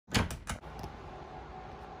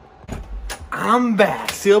I'm back.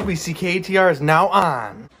 Clb Ck Etr is now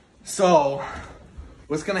on. So,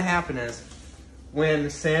 what's gonna happen is,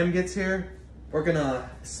 when Sam gets here, we're gonna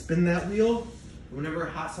spin that wheel. Whenever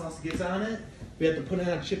hot sauce gets on it, we have to put it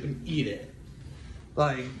on a chip and eat it.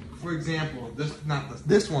 Like, for example, this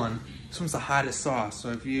one. This one's the hottest sauce. So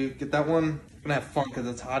if you get that one, you're gonna have fun because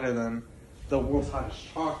it's hotter than the world's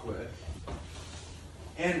hottest chocolate.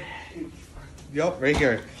 And, yup, right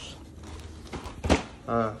here.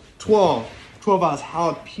 12 ounce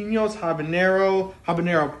jalapenos,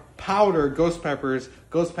 habanero powder, ghost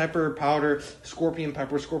pepper powder, scorpion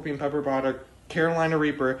pepper powder, Carolina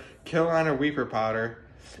Reaper powder,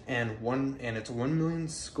 and it's 1 million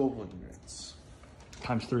Scoville units.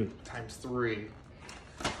 Times 3. Times 3.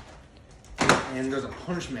 And there's a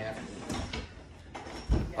punch map.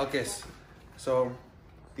 Okay, so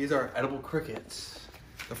these are edible crickets.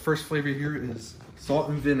 The first flavor here is salt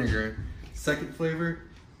and vinegar. Second flavor,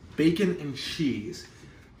 bacon and cheese.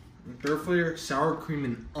 And third flavor, sour cream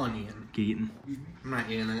and onion. Eating. I'm not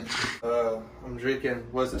eating it. I'm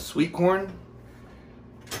drinking, was it sweet corn?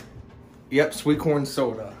 Yep, sweet corn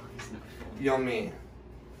soda. Yummy.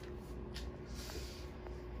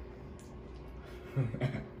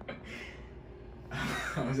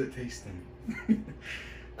 How's it tasting?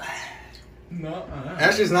 No.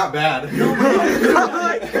 Actually, it's not bad. No,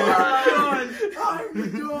 I'm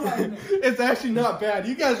done. It's actually not bad.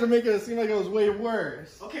 You guys are making it seem like it was way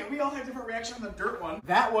worse. Okay, we all had different reactions on the dirt one.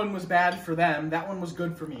 That one was bad for them. That one was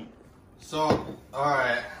good for me. So,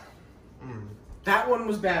 alright. That one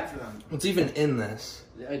was bad for them. What's even in this?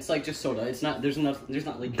 It's like just soda. It's not. There's not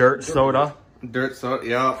like Dirt soda Dirt soda,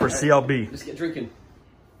 yeah. for CLB. Just get drinking.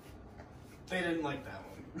 They didn't like that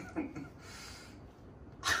one.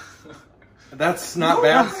 That's not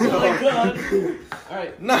bad. Oh my god! All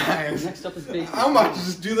right. Nice. Next up is bacon. I'm about to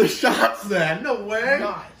just do the shots then. No way.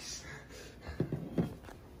 Nice.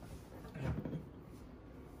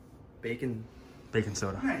 Bacon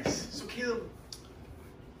soda. Nice. So Caleb.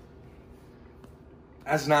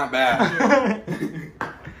 That's not bad.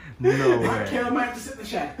 No way. Caleb might have to sit in the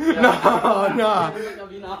shed. No. That'll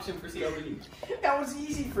be an option for CLB. That was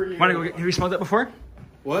easy for you. Wanna go get, have you smelled that before?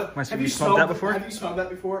 What? Have you smelled that before? Have you smelled that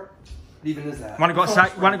before? What even is that? Wanna go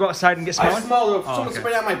outside? Wanna go outside and get I smelling? smelled it. Oh, Someone okay.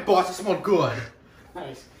 sprayed out my butt. It smelled good.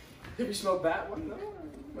 Nice. Have you smelled that one? No,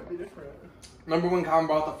 it might be different. Remember when Colin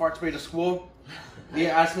brought the fart spray to school?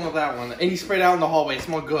 Yeah, I smelled that one. And he sprayed out in the hallway. It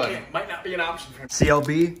smelled good. Okay, might not be an option for him.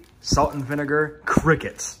 CLB, salt and vinegar,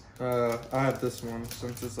 crickets. I have this one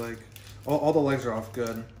since it's like all the legs are off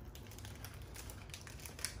good.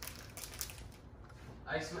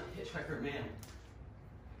 I smell Hitchhiker Man.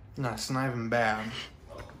 Nah, it's not even bad.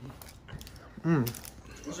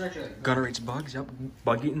 Gutter eats bugs, yep.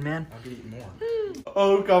 Bug eating man. I'll be eating more.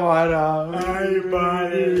 Oh, come on. Hi,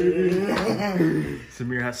 buddy.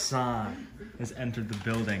 Samir Hassan has entered the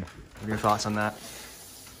building. What are your thoughts on that?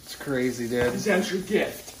 It's crazy, dude. His entry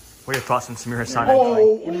gift. What are your thoughts on Samir Hassan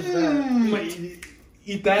Oh, entering? What is that?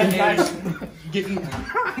 Eat that and get Don't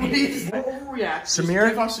overreact. Just Samir?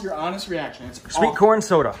 give us your honest reaction. It's Sweet corn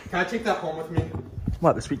soda. Can I take that home with me?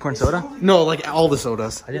 What, the sweet corn soda? No, like all the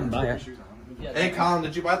sodas. I didn't buy it. Yeah, Hey, Colin,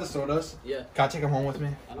 did you buy the sodas? Yeah. Can I take them home with me?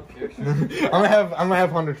 I don't care. I'm gonna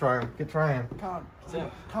have Hunter try them. Get trying.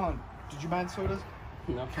 Colin, did you buy the sodas?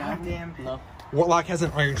 No. God damn. No. Warlock has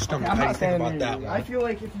an iron stomach. I'm How do you not think saying about that anything. one? I feel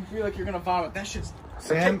like if you feel like you're gonna vomit, that shit's.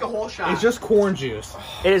 Sam, take the whole shot. It's just corn juice.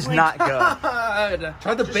 It is not good. God.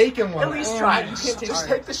 Try the bacon one. At least try it. You can't just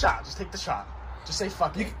take the shot. Just take the shot. Just say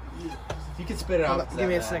fuck it. You can spit it out. Give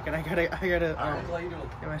me a second. I gotta. Alright, how you doing?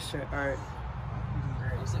 Get my shit. All right.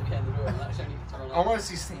 You said behind the door. I'm not sure you can turn I on. want to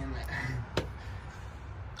see Sam.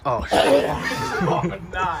 Oh, shit. Oh,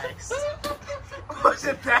 nice. Was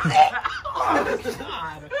it that? Oh,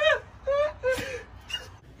 God.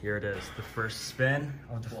 Here it is, the first spin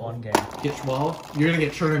of the fun game. Get 12. You're gonna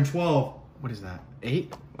get turned 12. What is that?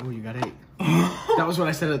 8? Oh, you got 8. That was what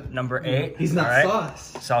I said. Number 8. He's not All right.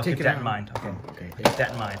 sus. So I'll Take keep it that out. in mind. Okay. Okay. Keep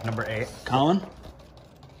that in mind. Number 8. Colin?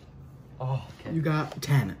 Oh, okay. You got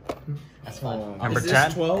 10. That's fine. Number Is this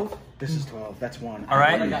 10. 12? This is 12. That's 1. All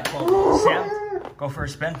right. I got 12. Sam, go for a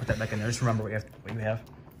spin. Put that back in there. Just remember what you have.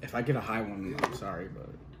 If I get a high one, I'm sorry,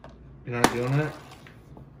 but. You're not doing it?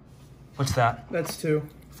 What's that? That's 2.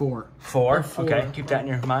 4. 4. Four. Okay, keep that in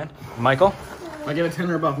your mind. Michael? If I get a 10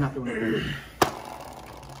 or above, not doing it.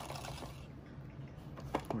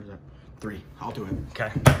 What is that? 3. I'll do it.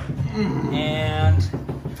 Okay. And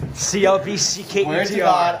CLB Ck Where's Etr to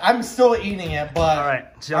God? I'm still eating it, but All right.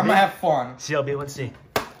 CLB. I'm gonna have fun. CLB, let's see.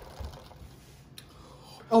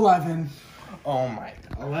 11. Oh my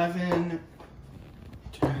God. 11.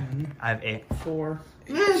 10. I have 8. 4.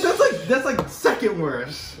 Man, that's like second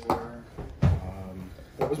worst. 4.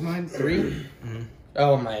 What was mine? 3.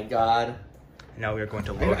 Oh my god. Now we are going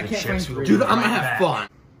to I load the can't chips. find We'll Dude, be I'm gonna right have back.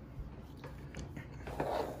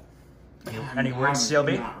 fun. Any words,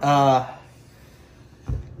 CLB?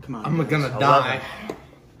 Come on. I'm gonna 11. die.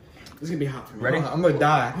 This is gonna be hot for me. Ready? I'm gonna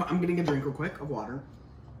die. I'm getting a drink real quick of water.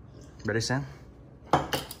 Ready, Sam? Oh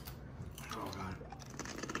god.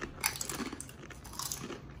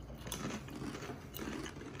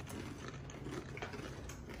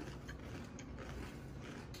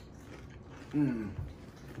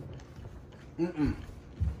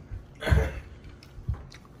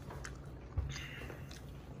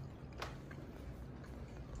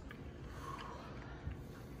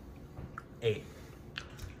 Eight.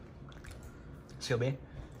 CLB?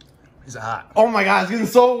 Is it hot? Oh my god, it's getting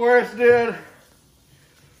so worse, dude.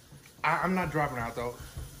 I'm not dropping out though.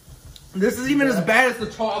 This is even as bad as the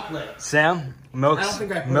chocolate. Sam, milk's, I don't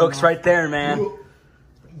think I put milk's enough. right there, man.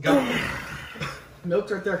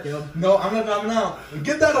 Milk's right there, Caleb. No, I'm not dropping out.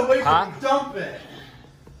 Get that away from Huh? me. Dump it.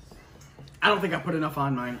 I don't think I put enough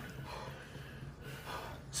on mine.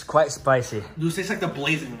 It's quite spicy. Dude, it tastes like the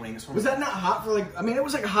blazing wings. Was that not hot for like, I mean, it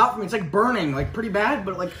was like hot for me. It's like burning, like pretty bad,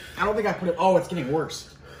 but like, I don't think I put it, oh, it's getting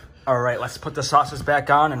worse. All right, let's put the sauces back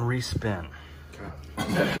on and respin.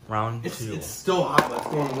 Round 2. It's still hot, but it's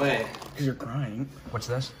going away. Because you're crying. What's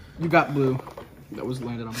this? You got blue. That was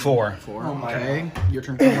landed on 4. 4. Oh my okay. Your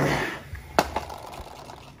turn.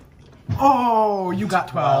 Oh, you got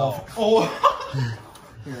 12. Oh.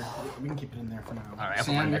 Here, we can keep it in there for now. All right, I'll put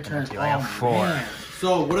Sam, mine your back in turn. there too. I have 4. man.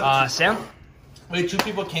 So, what if... Sam? wait, 2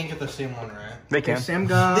 people can't get the same one, right? They Okay, can. Sam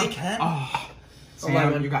got... They can? Oh, Sam,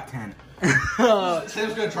 11. you got 10.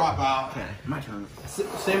 Sam's gonna drop out. Okay, my turn.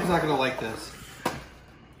 Sam's not gonna like this.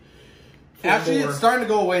 4. Actually, it's starting to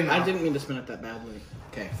go away now. I didn't mean to spin it that badly.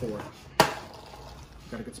 Okay, 4.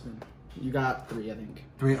 Got a good spin. You got 3, I think.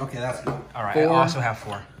 3, okay, that's good. All right, 4. I also have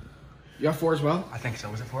 4. You got 4 as well? I think so.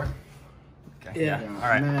 Was it 4? Okay. Yeah. All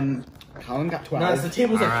right. And then Colin got 12. No, it's the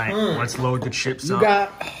table's All a right, turn. let's load the chips You up.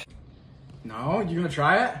 got... No, you gonna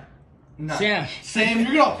try it? No. Sam. Sam,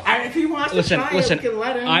 you're gonna... If he wants Listen, to try listen, it, we can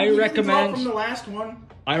let him. I He can recommend- draw from the last one.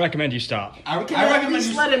 I recommend you stop. I We can at recommend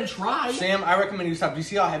least you... let him try. Sam, I recommend you stop. Do you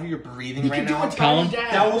see how heavy you're breathing right can do now? a tiny Colin?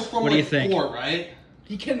 dab. That was from What do you like think? 4, right?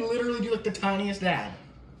 He can literally do like the tiniest dab.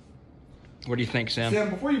 What do you think, Sam? Sam,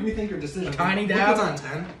 before you rethink your decision, Tiny look dab? what's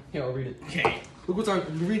on 10. Here, I'll read it. Okay. Look what's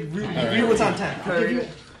on... Read what's on 10.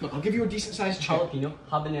 I'll give you a decent sized chip. Jalapeno,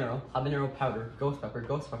 habanero powder, ghost pepper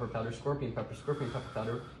powder, scorpion pepper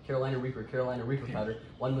powder, Carolina Reaper powder,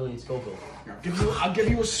 1 million Scoville. I'll give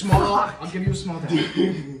you a small dab. Do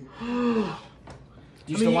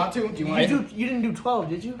you still want to? Do you want to? You didn't do 12,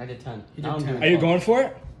 did you? I did 10. did Now I'm 10. doing Are you 12. going for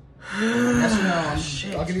it? Yes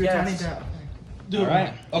or no? I'll give you a tiny dab. Dude. All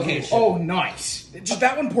right. Okay. Oh, nice. Just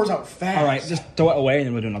that one pours out fast. All right, just throw it away and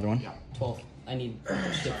then we'll do another one. 12. I need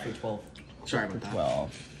chip for 12. Sorry about that.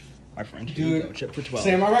 12. My friend. Dude. Here you go, chip for 12.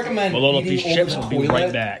 Sam, I recommend We'll load up eating these over chips the and we'll be right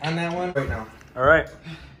toilet back. on that one right now. All right.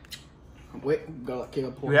 Wait, go let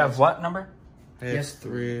Caleb pour. We have what number? Yes,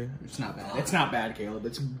 3. It's not bad. It's not bad, Caleb.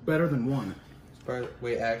 It's better than 1.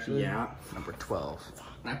 Wait, actually? Yeah. Number 12.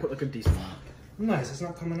 I put like a decent amount. Nice, it's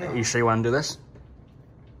not coming out. You sure you want to do this?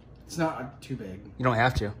 It's not too big. You don't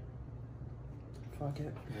have to. Fuck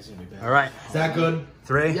it. It's gonna be bad. All right. Is that good?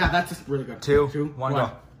 3, Yeah, that's just really good. 2, 1,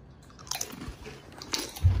 go.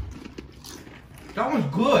 That one's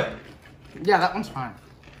good. Yeah, that one's fine.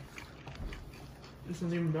 This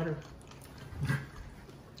one's even better.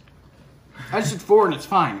 I just did 4 and it's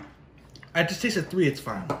fine. I just tasted 3, it's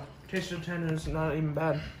fine. Taste of 10 is not even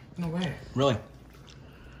bad. No way. Really?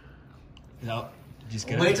 No. Just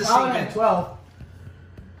get Wait it. to sink in. 12.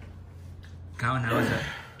 Colin, how is it?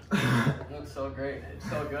 It looks so great. It's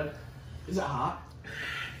so good. Is it hot?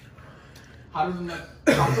 Hotter than the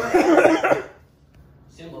chocolate?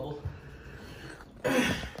 Same level.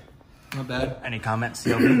 Not bad. Any comments,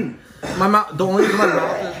 CLB? My mouth. The only reason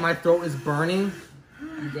my throat is burning.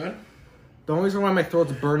 You good? The only reason why my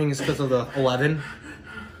throat's burning is because of the 11.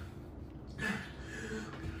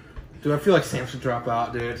 Dude, I feel like Sam should drop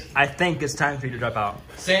out, dude. I think it's time for you to drop out.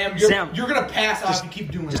 Sam, you're gonna pass out if you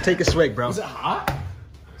keep doing Just that. take a swig, bro. Is it hot?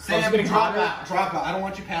 Sam, getting drop hotter. out. Drop out. I don't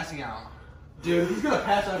want you passing out. Dude, he's gonna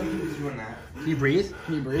pass out if he keeps doing that. Can you breathe?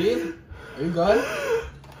 Can you breathe? Are you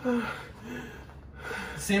good?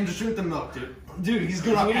 Sam, just drink the milk, dude. Dude, he's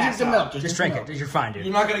gonna You pass drink the out. milk. Just drink it. You're fine, dude.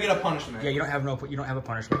 You're not gonna get a punishment. Yeah, you don't have a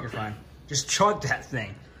punishment. You're fine. Just chug that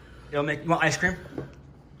thing. It'll make. You want ice cream?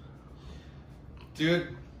 Dude.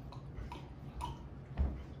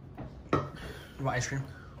 You want ice cream?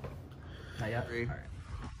 Not yet. Three. All right.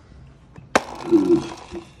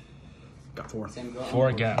 Got 4. Sam, go. 4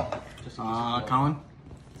 again. Colin?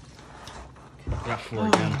 Got 4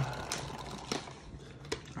 again.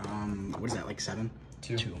 What is that, like 7?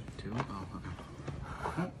 2. 2? Oh, okay.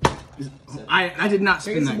 I did not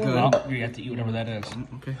spin that good. Well, you have to eat whatever that is.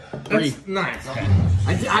 Okay. 3. That's nice.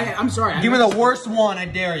 I'm sorry. Give me the worst one, I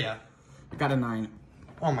dare ya. I got a 9.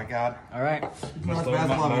 Oh my god. All right. Let's load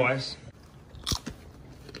 'em up, boys.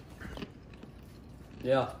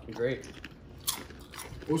 Yeah, great.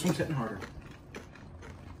 Which one's hitting harder?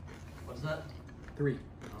 What's that? 3.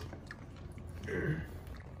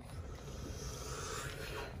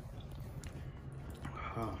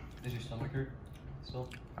 Does your stomach hurt still?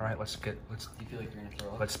 All right, let's Do you feel like you're gonna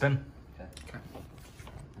throw up? let's spin. Okay.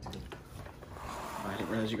 That's good. I didn't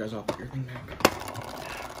realize you guys all put your thing back.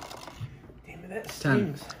 Damn it, that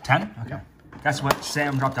 10. stings. 10. Okay. That's what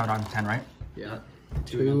Sam dropped out on 10, right? Yeah.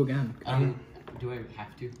 2 again. Do I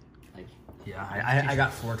have to? Like, Yeah. I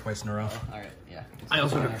got 4 twice in a row. alright, yeah. I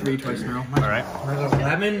also got 3 twice in a row. All right.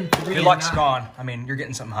 Lemon. Your luck's gone. I mean, you're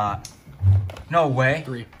getting something hot. No way.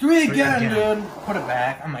 3. 3 again, again. dude. Put it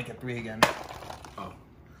back. I might get 3 again.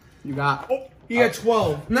 You got. You got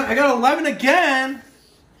 12. No, I got 11 again.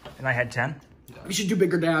 And I had 10. We should do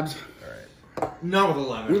bigger dabs. Not with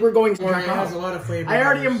 11. We were going for. It has a lot of flavor. I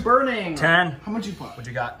already am burning. 10. How much you put? What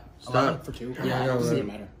you got? 11 for 2. Yeah, it doesn't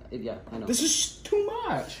matter. Yeah, I know. This is too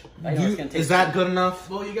much. I know it's gonna take Is that good enough?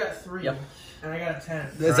 Well, you got 3. Yep. And I got a 10.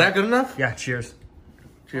 Is that good enough? Yeah. Cheers.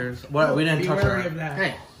 Cheers. What? We didn't Be touch wary it. of that.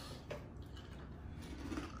 Hey.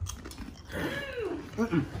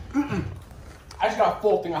 I just got a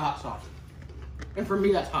full thing of hot sauce. And for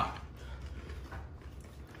me, that's hot.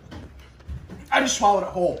 I just swallowed it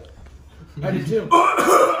whole. I did too.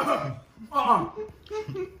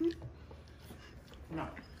 No.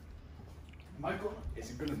 Michael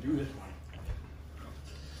isn't gonna do this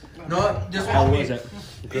one. No, just How was it?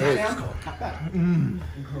 Great. Not bad.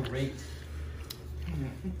 Great.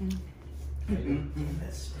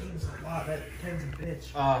 That stings a lot. That 10's a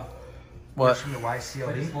bitch. Words What? from the Like a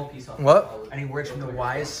YCLB? small piece off. What? Any words from the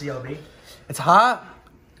YCLB? It's hot,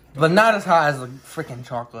 but not as hot as the freaking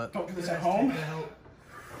chocolate. Don't do this at home.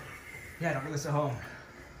 Yeah, don't do this at home.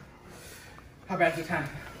 How bad's the 10?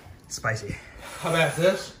 Spicy. How bad is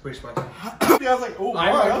this? Pretty spicy. I was like, oh,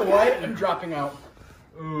 I'm Michael White. I'm dropping out.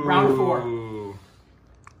 Round 4. Ooh.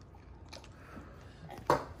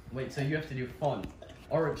 Wait, so you have to do fun.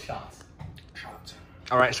 Orange shots. Shots.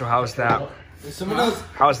 All right. So how's that? If someone does,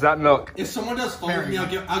 How's that milk? if someone does fun with me, I'll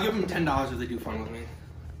give them $10 if they do fun with me.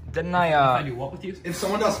 Didn't I I? do what with you? If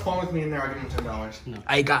someone does fun with me in there, I'll give them $10.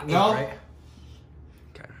 I got 8, No. right?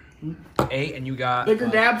 Okay. 8, and you got Bigger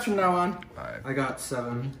dabs from now on. 5 I got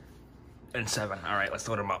 7. and 7. All right, let's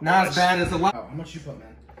load them up. Not as bad as the last. Oh, how much you put,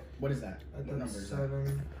 man? What is that? What number is that?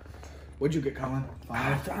 7. What'd you get, Colin?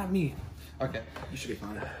 5? Not me. Okay. You should be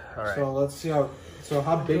fine. All right. So let's see how. So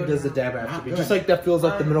how big does the dab have to Not be? good. Just like that feels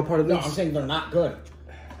like the middle part of No, this. I'm saying they're not good.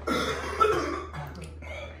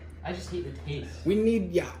 I just hate the taste. We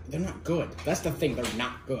need, yeah, they're not good. That's the thing, they're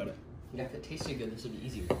not good. Yeah, if it tasted good, this would be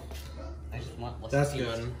easier. I just want less That's taste.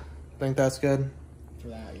 good. Think that's good. For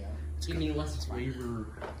that, yeah. Give me less flavor.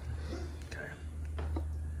 Okay.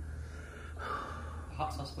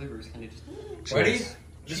 Hot sauce flavor is kind of just. Ready? Cheers.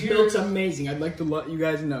 This milk's amazing. I'd like to let you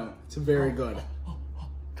guys know. It's very good.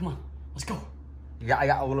 Come on, let's go. I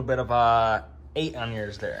got a little bit of 8 on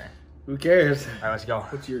yours there. Who cares? All right, let's go.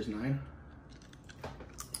 What's yours, 9?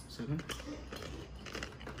 7?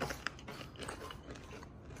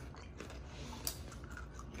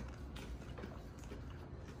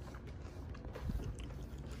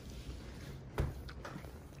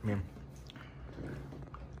 Man,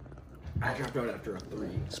 I dropped out after a 3.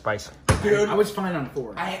 spice. Dude, I was fine on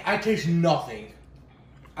 4. I taste nothing.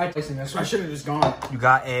 I taste nothing. So I should have just gone. You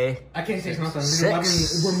got a I can't taste nothing.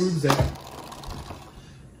 6. 11 removes it.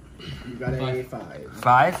 You got a 5.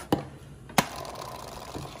 5.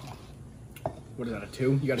 What is that, a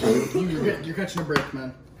 2? You got a 2. You're catching a break,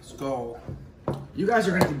 man. Let's go. You guys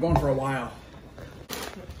are going to keep going for a while.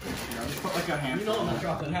 Yeah, just put like a handful. You know I'm not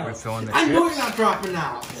dropping out. We're filling the I know chips. you're not dropping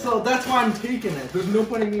out, so that's why I'm taking it. There's no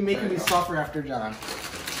point in me making me suffer after John.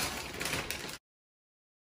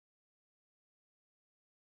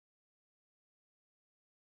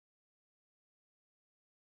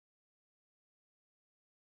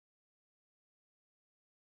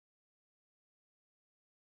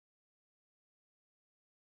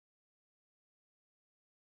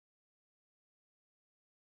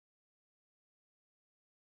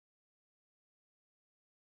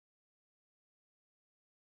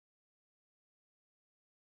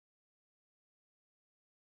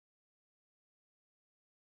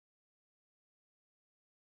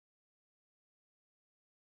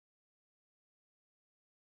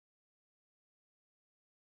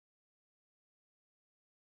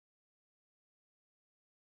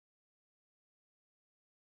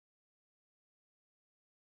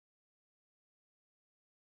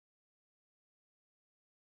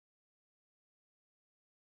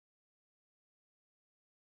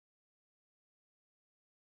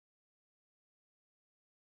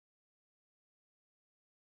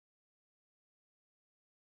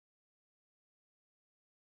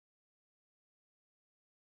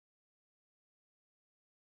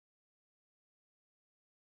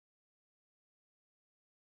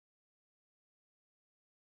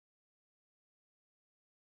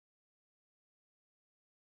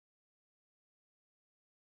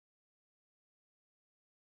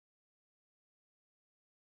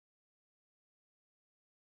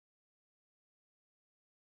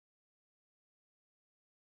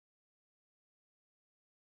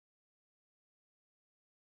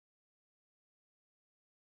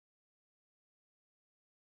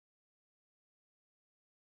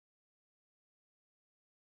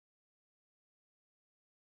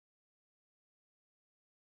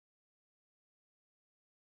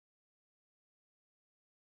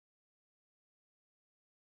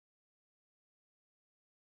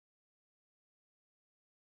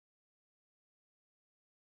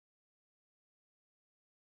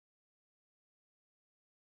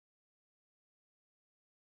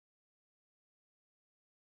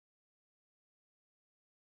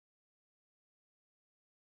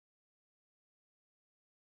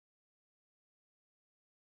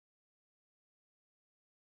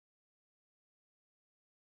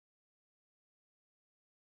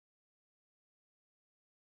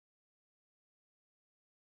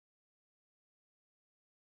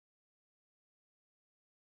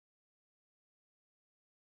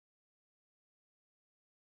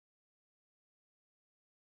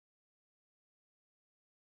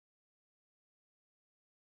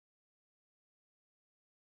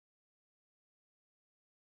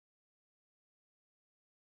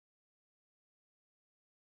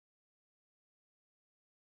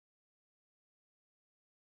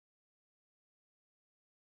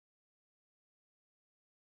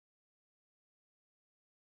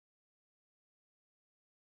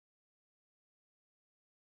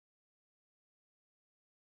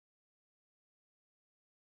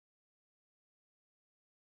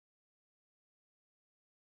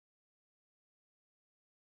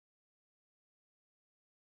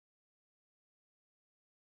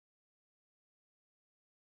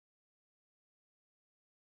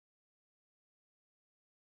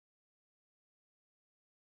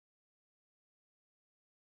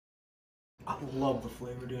 I love the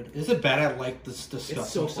flavor, dude. Is it bad? I like this disgusting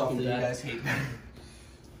so stuff that fucking you bad. guys hate.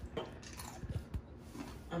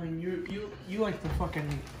 I mean, you like the fucking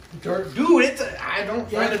Dude, it's I don't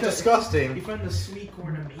find it disgusting. You find the sweet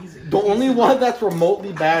corn amazing. The only one that's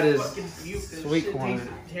remotely bad is Fucking puke. That sweet shit corn. tastes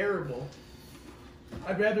terrible.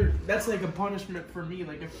 I'd rather. That's like a punishment for me.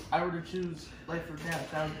 Like if I were to choose life or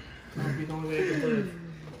death, that would be the only way I could live.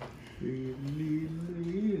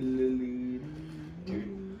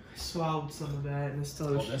 I swallowed some of that and it's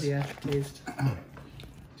still a shitty aftertaste.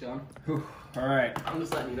 John? Alright. I'm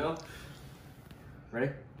just letting you know.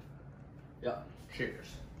 Ready? Yeah. Cheers.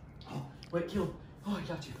 Oh, wait, kill. Oh, I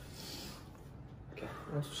got you.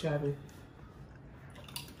 That's shabby.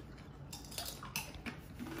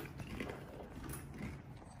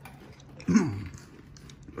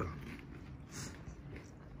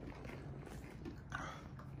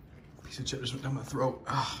 Piece of chip just went down my throat.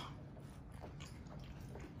 Ah.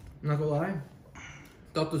 I'm not gonna lie.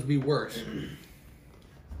 Thought this would be worse.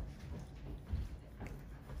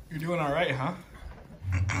 You're doing alright, huh?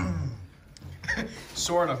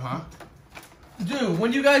 Sort of, huh? Dude,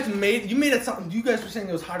 when you guys made it something, you guys were saying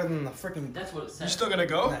it was hotter than the freaking. That's what it said. You still gonna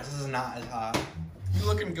go? This is not as hot. You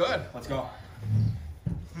looking good. Let's go.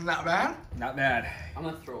 Not bad? Not bad. I'm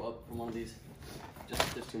gonna throw up from one of these.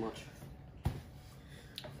 Just there's too much.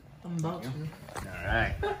 I'm about to. All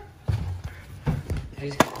right. I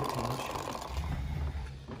just got too much.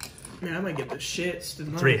 Man, I might get the shits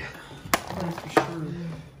tonight. 3. I'm gonna be screwed.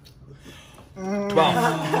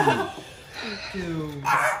 12. Dude.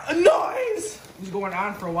 Noise! This is going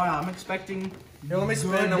on for a while. I'm expecting Here, let me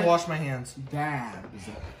spin and wash my hands. dabs.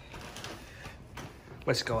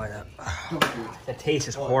 Let's go at it. The taste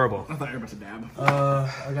is horrible. I thought you were about to dab.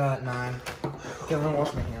 I got 9. Okay, let me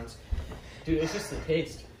wash my hands. Dude, it's just the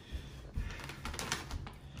taste.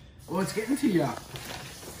 Well, it's getting to you.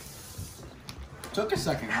 Took a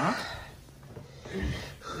second, huh?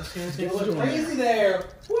 This hand's You gonna look do crazy there.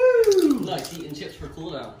 Woo! Nice eating chips for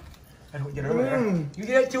cooldown. I don't get it over there. You did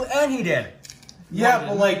it too, and he did. Yeah,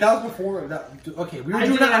 but like that was before that. Okay, we were I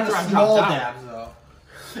doing did it it on after the I small dropped out. dabs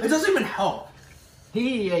though. It doesn't even help.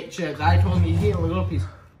 He ate chips. I told him he ate a little piece.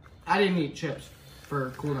 I didn't eat chips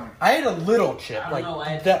for cooldown. I ate a little chip, I don't like know, I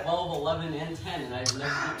had that. 12, 11, and 10, and I've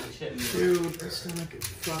never eaten a chip. Dude, my stomach is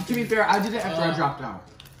fucking. To be fair, I did it after I dropped out.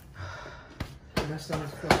 My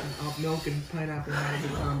stomach's fucking up. Milk and pineapple not a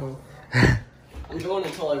good combo. I'm going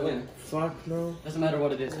until I win. Fuck no. Doesn't matter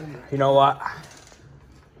what it is. You know what?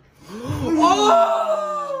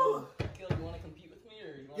 Oh! Kill, you want to compete with me,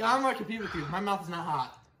 or you want? Yeah, I'm gonna compete with you. My mouth is not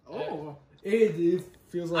hot. Oh. It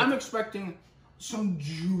feels like I'm expecting some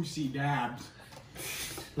juicy dabs.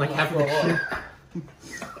 like half of the.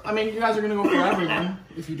 I mean, you guys are gonna go for everyone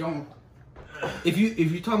if you don't. If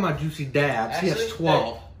you talking about juicy dabs, he has Actually,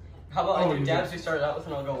 12. How about Oh, I do you dabs we started out with,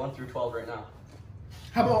 and I'll go 1 through 12 right now.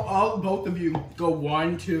 How about both of you go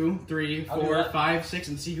 1, 2, 3, I'll do 4, that. 5, 6,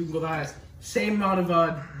 and see who can go the highest. Same amount of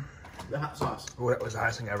the hot sauce. Ooh, that was the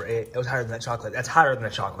hottest thing I ever ate. It was hotter than that chocolate. That's hotter than the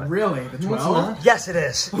chocolate. Really? The No, it's 12? not. Yes, it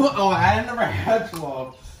is. Oh, I never had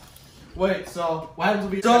 12. Wait, so What happens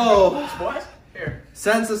if we So- what? Here.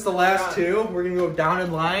 since it's the last two, we're gonna go down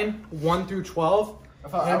in line 1 through 12. I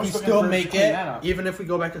thought And I if we was looking still for make to clean it, that up. even if we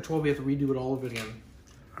go back to 12, we have to redo it all over again.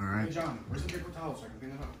 All Hey, right. John, where's the paper towel so I can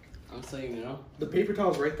clean that up? I'm saying, you know, The paper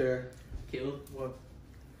towel's right there. Caleb, What?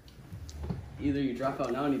 either you drop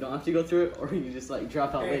out now and you don't have to go through it, or you just like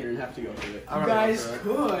drop out later and have to go through it. You guys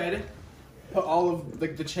could put all of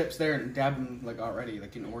like the chips there and dab them like already,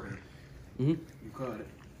 like in order. Mhm. You could.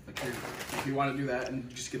 Like here, if you want to do that and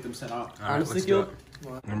just get them set up. All right, Honestly, let's do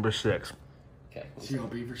Caleb. it. Number 6. Okay.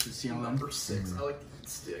 CLB versus CLM. Number 6. I like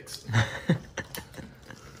sticks.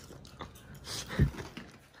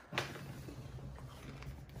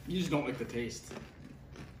 You just don't like the taste.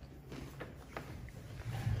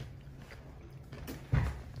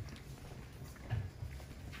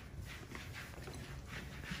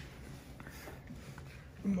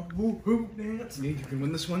 Woo-hoo dance. You think you can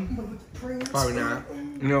win this one? Probably not.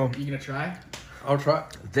 No, You gonna try? I'll try.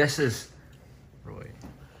 this is really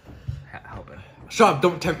helping. Shut up,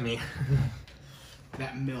 don't tempt me.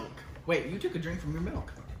 That milk. Wait, you took a drink from your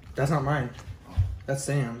milk. That's not mine. That's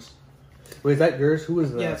Sam's. Wait, is that yours? Who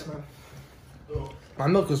is that? Yeah, it's mine. My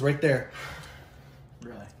milk was right there.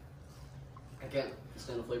 Really? I can't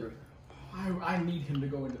stand the flavor. I need him to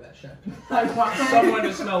go into that shed. I want someone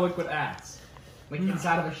to smell liquid ass. Like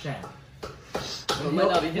inside of a shed. Well, it might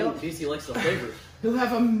not be him. DC likes the flavor. He'll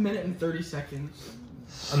have 1 minute and 30 seconds.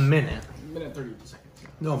 A minute. 1 minute and 30 seconds.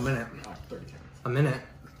 No, a minute. Oh, 30 seconds. A minute.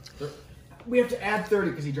 We have to add 30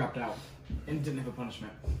 because he dropped out and didn't have a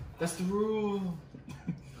punishment. That's the rule.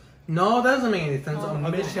 No, that doesn't make any sense.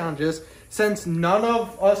 Mid challenges. Since none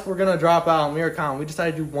of us were gonna drop out and we were calm, we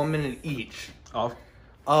decided to do 1 minute each of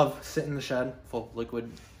sit in the shed full of liquid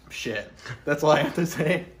shit. That's all I have to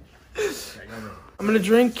say. I'm gonna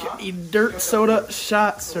drink a dirt soda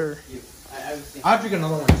shot, sir. I'll drink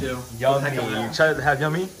another one too. Yummy. You excited to have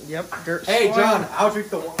yummy? Yep, dirt Hey soda. John, I'll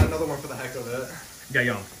drink another one for the heck of it. Yeah,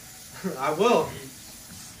 yum. I will.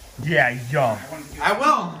 Yeah, yum. I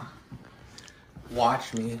will.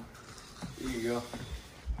 Watch me. Here you go.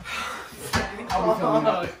 I'll be feeling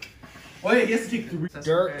that. Wait, he has to take 3.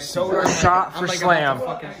 Dirt soda shot for Slam.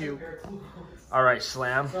 Fucking puke. All right,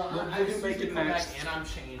 Slam. I just make it next. And I'm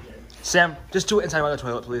changing. Sam, just do it inside of the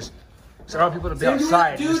toilet, please. So I don't want people to be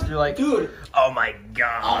outside. Dude, just be like, dude. oh my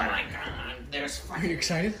god. Oh my god. There's fire. Are you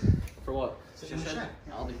excited? For what? Sit in the shed.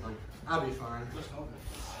 I'll be fine. I'll be fine.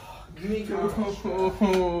 Give me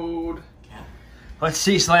code. Let's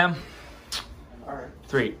see, Slam. Alright.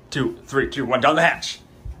 3, 2, 3, 2, 1. Down the hatch.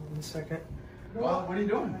 1 second. What are you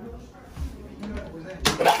doing?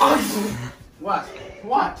 What?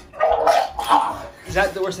 What? Is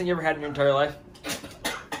that the worst thing you ever had in your entire life?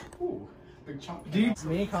 Ooh, big chunk. Dude,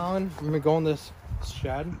 me and Colin, I'm gonna go in this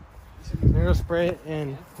shed. We're gonna spray it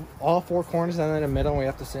in all 4 corners and then in the middle. And we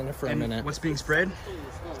have to sit in it for a minute. What's being sprayed?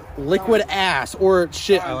 Liquid ass, or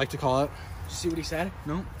shit, I like to call it. See what he said?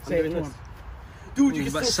 No. Say it to him. Dude, you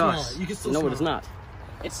But can still sus. smell it. You can still No, smell it is not.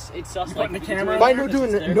 It's sus. putting the camera By no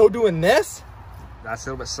doing this? That's a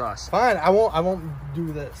little bit sus. Fine, I won't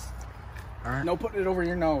do this. No putting it over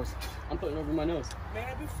your nose. I'm putting it over my nose.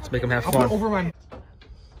 Let's make them have I'll put it fun. over my.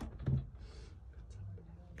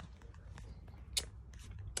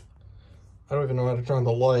 I don't even know how to turn on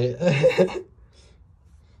the light.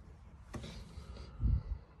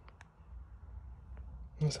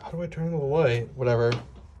 How do I turn on the light? Whatever.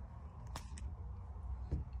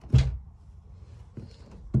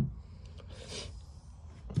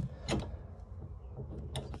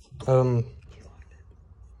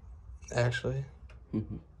 Actually. 30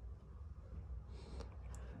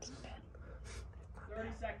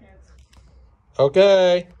 seconds.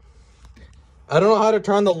 Okay. I don't know how to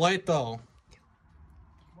turn the light though.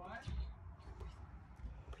 What?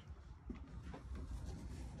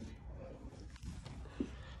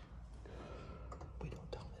 We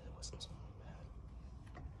don't tell me it wasn't so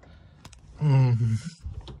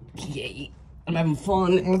bad. Yay. I'm having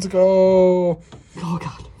fun. Let's go. Oh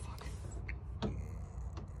god. Fuck.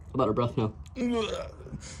 About her breath now.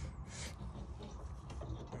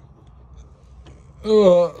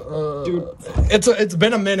 Dude, it's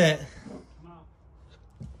been a minute.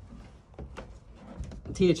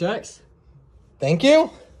 THX? Thank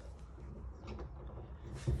you.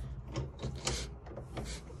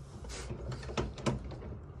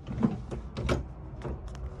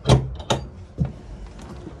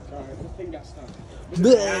 Sorry, the thing got stuck.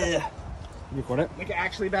 Bleh. You record it? Like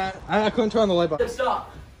actually bad. I couldn't turn on the light bulb.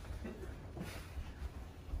 Stop.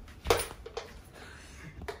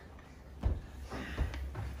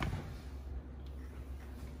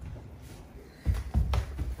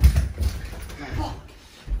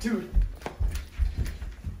 Dude.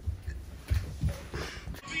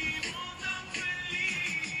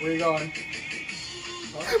 Where are you going?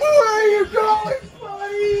 Where are you going,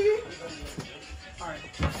 buddy? Alright.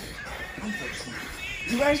 I'm thirsty.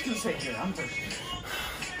 You guys can sit here. I'm thirsty.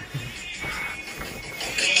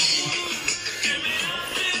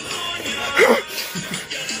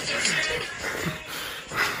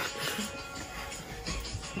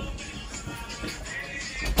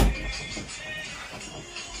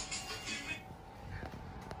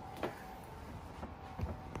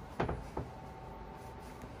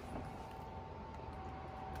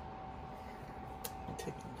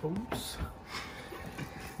 Taking photos.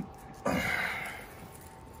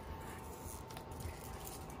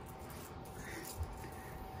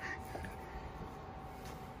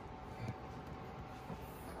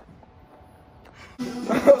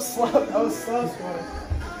 I was slow squatting.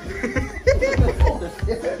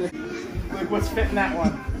 Like, what's fitting that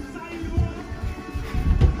one?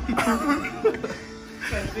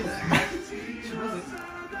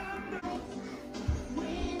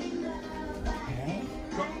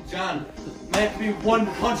 John, might have to be One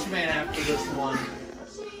Punch Man after this one.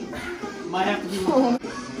 Might have to be one.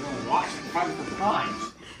 Watch it, probably for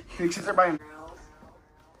times. Can you sit there by him?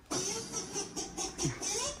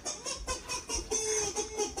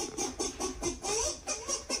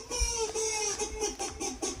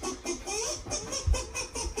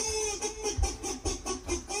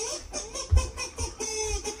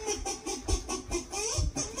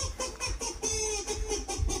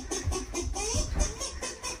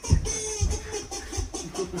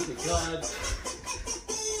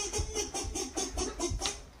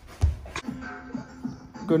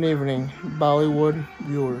 Good evening, Bollywood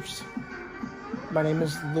viewers. My name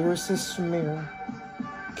is lyricist Samir,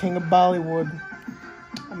 king of Bollywood.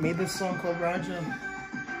 I made this song called Raja.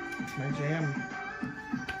 It's my jam.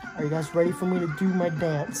 Are you guys ready for me to do my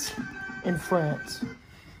dance in France?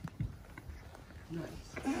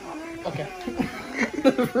 Okay.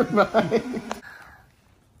 Never mind.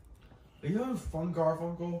 Are you having fun,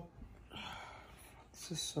 Garfunkel?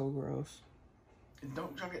 This is so gross.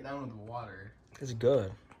 Don't chug it down with water. It's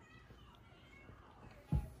good.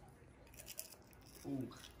 Ooh,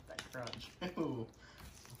 that crunch. Ooh.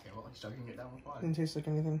 Okay, well, he's chugging it down with water. Didn't taste like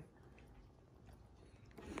anything.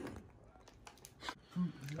 Who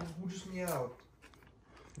just meowed?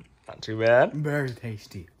 Not too bad. Very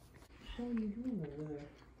tasty. What are you doing over there?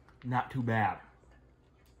 Not too bad.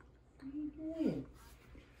 What are you doing?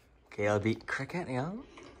 Clb Ck Etr Ii.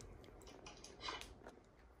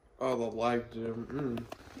 Oh, the live gym.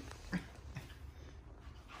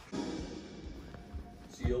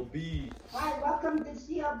 CLB. Hi, welcome to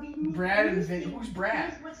CLB. Brad and Vinny. Who's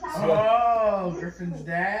Brad? What's happening? Oh, Griffin's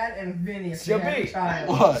dad and Vinny. CLB.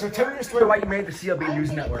 What? So tell me the story why you made the CLB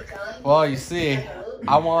News Network. Well, you see,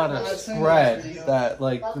 I want to spread that,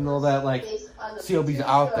 like, you know, that, like, CLB's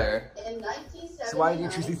out there. So why did you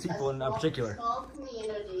choose these people in particular?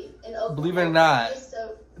 Believe it or not,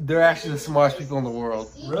 they're actually the smartest people in the world.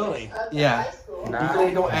 Really? Yeah. Nah.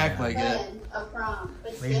 They don't act like it.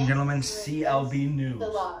 Ladies and gentlemen, CLB News.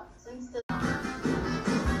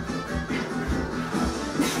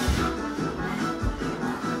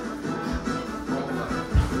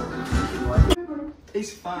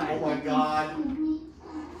 He's fine. Oh my god.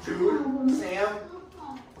 Dude, Sam.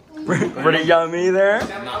 Pretty yummy there.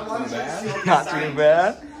 Not too bad. Not too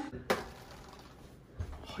bad.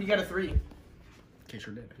 You got a 3. Okay,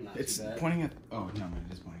 sure did. Not It's too bad. pointing at. Oh no, man,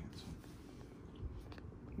 it is pointing at this one.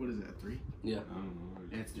 What is that, 3? Yeah. I don't know.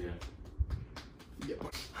 It's yeah.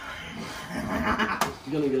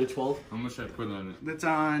 You gonna get a 12? How much should I put on it? That's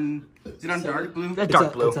on. Is it on dark blue? That's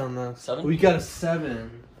dark blue. It's on the. 7? We got a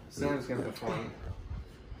 7. Sam's gonna have fun.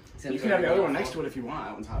 You can have the other one next to it if you want.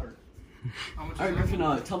 That one's hotter. How much Alright, Griffin,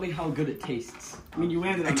 tell me how good it tastes. I mean, you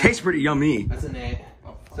landed on It tastes pretty yummy. That's an 8.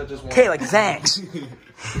 So just one. Okay, like thanks.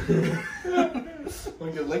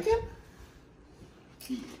 Want to lick it?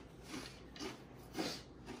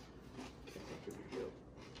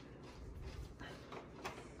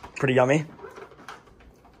 Pretty yummy.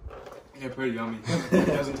 Yeah, pretty yummy. It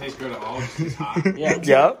doesn't taste good at all. It's hot. Yeah.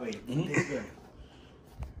 Yep.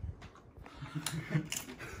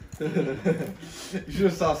 You should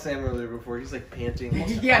have saw Sam earlier before. He's like panting.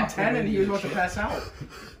 He had 10 and he was about to pass out.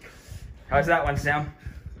 How's that one, Sam?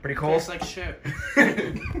 Pretty cool? Tastes like shit.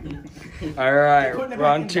 Alright, Putting it back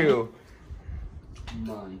round in, 2.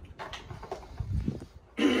 Mine.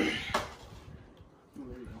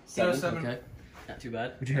 7. Okay. Not too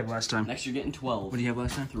bad. What'd you have last time? Next, you're getting 12. What did you have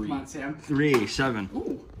last time? 3. Come on, Sam. 3, 7.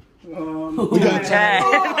 We got 10.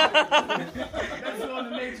 That's the one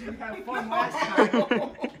that made you have fun last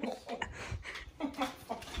time.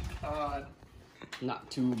 God. Not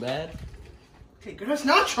too bad. Hey, give us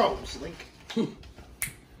nachos, Link.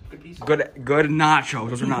 Good piece. Good nachos.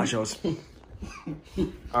 Those are nachos.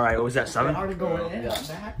 Alright, what was that? 7? Already going in. Yeah.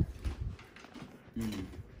 Back.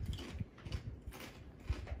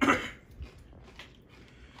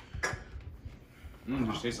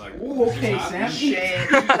 Just tastes like. Ooh, okay, it's Sam.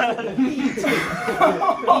 hot. Eat.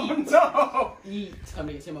 Oh, no. Eat. Time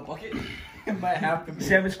to get Sam a bucket. It might have to be.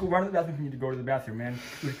 Sam in school, run to the bathroom if you need to go to the bathroom, man.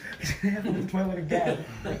 He's gonna have the toilet again.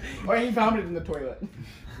 Or he found it in the toilet.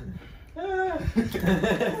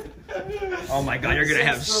 Oh my god, you're gonna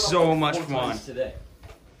have so much 4 fun. times today.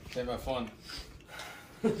 Save my fun.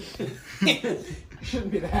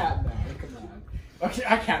 Shouldn't be that bad. Come on. Okay,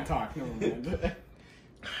 I can't talk. No mind.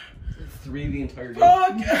 3 the entire game.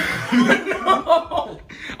 No.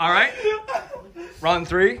 Alright. Round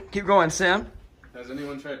 3. Keep going, Sam. Has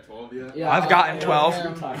anyone tried 12 yet? Yeah, I've gotten 12.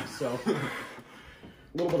 3 times, so. A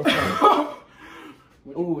little bit of fun.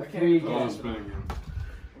 Ooh, 3 Oh, again. spin again.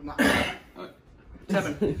 Not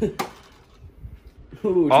 7.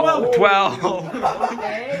 Ooh, Oh, 12.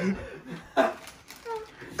 Okay.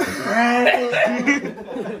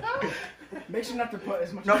 Make sure not to put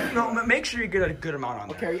as much. No, make sure you get a good amount on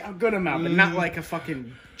there. Okay, a good amount, but not like a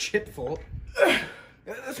fucking chip full.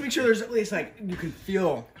 Let's make sure there's at least like you can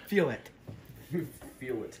feel it.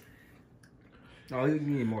 Feel it. No, you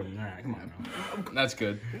need more than that. Come on now. That's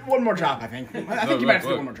good. One more drop, I think. I think you might have to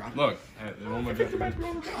do one more drop. Look. One more drop.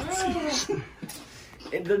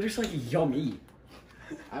 They're just like yummy.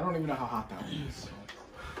 I don't even know how hot that one is.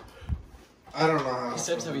 I don't know how.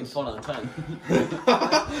 Sam's having fun on 10.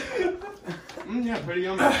 Yeah, pretty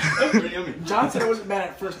yummy. Pretty yummy. John said it wasn't bad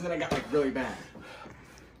at first, and then I got like really bad.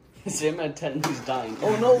 Sam at 10, he's dying.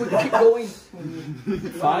 Oh no, we keep going.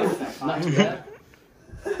 5? Not too bad.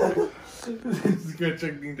 This is good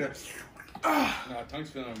checking that. No,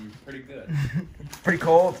 tongue's feeling pretty good. Pretty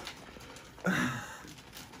cold.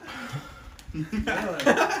 You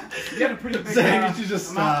had a pretty big Sam, you should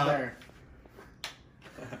just amount stop. there.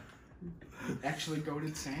 Actually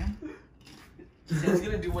goated Sam? Sam's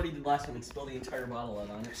gonna do what he did last time and spill the entire bottle out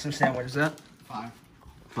on it. So Sam, what is that? 5.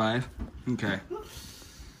 5? Okay.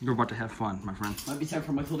 You're about to have fun, my friend. Might be time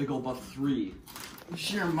for Michael to go above 3.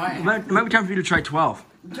 Sure might. It might be time for you to try 12.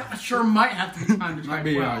 Sure might have to be time to try Might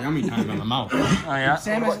be 12. yummy time on the mouth. Oh yeah?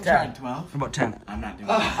 Sam What hasn't about 10? tried 12. What about 10? I'm not doing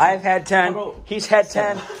that. I've had 10. He's had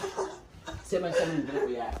 10. Sam at 7 didn't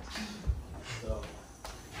react. So.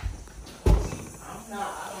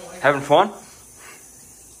 Having fun?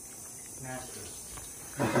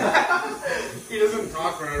 He doesn't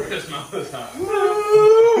talk whenever his mouth is hot.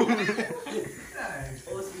 Well,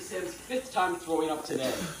 this will be Sam's 5th time throwing up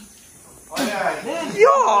today. Oh yeah.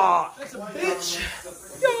 Yeah! That's a bitch.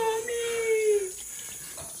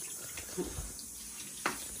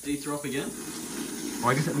 Did he throw up again? Well,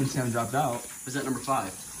 I guess that means Sam dropped out. Was that number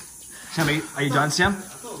 5? Sam, are you done, Sam?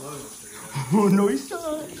 Oh, no, he's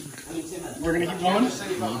done. We're gonna keep going?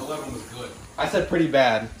 I said pretty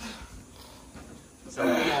bad. So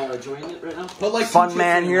we're enjoying it right now? But like Fun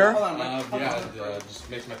man here. Just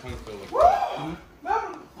makes my tongue feel like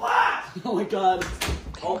Oh my god.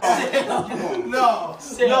 Oh, No.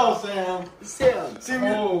 Sam. No, Sam. Sam. Sam,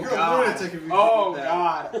 you're a lunatic if you Oh, do that.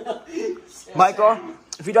 God. Michael,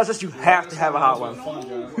 if he does this, you have to have a hot one. I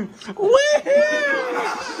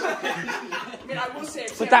mean, I will say,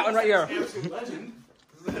 Put that one right here. Absolute legend.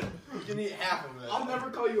 You can eat half of it. I'll never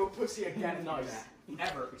call you a pussy again. No,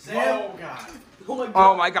 ever. Sam. Oh, God. Oh my god.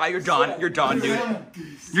 Oh my god, you're done. You're done, dude.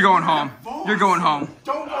 You're going home. You're going home.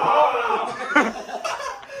 Don't go.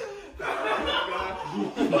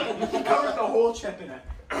 He covers the whole chip in it.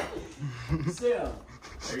 Sam.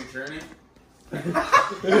 Are you turning? I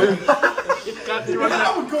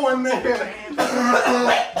would go in there.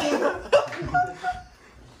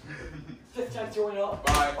 5th time throwing up.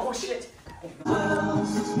 Bye. Oh shit.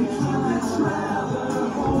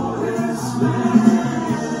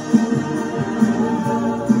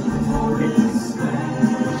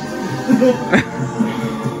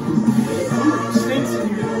 Stinks in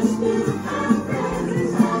here.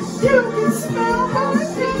 You can smell how it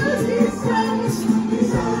smells.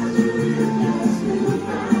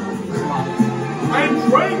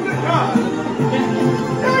 I'm praying to God.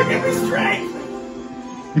 God, give me strength.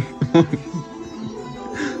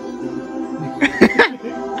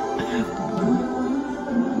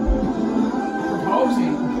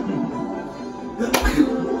 Proposing.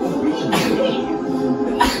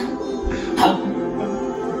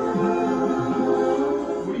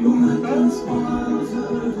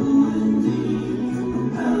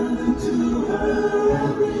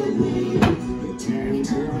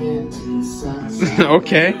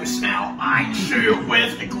 Okay. Smell I chew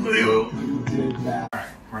with the glue.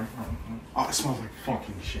 Alright. Oh, it smells like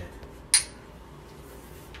fucking shit.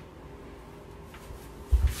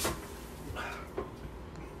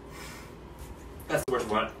 That's the worst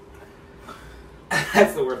one.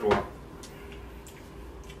 That's the worst one.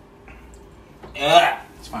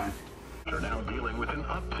 It's fine. Are now dealing with an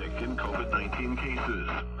uptick in COVID-19 cases.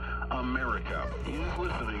 America is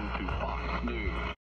listening to Fox News.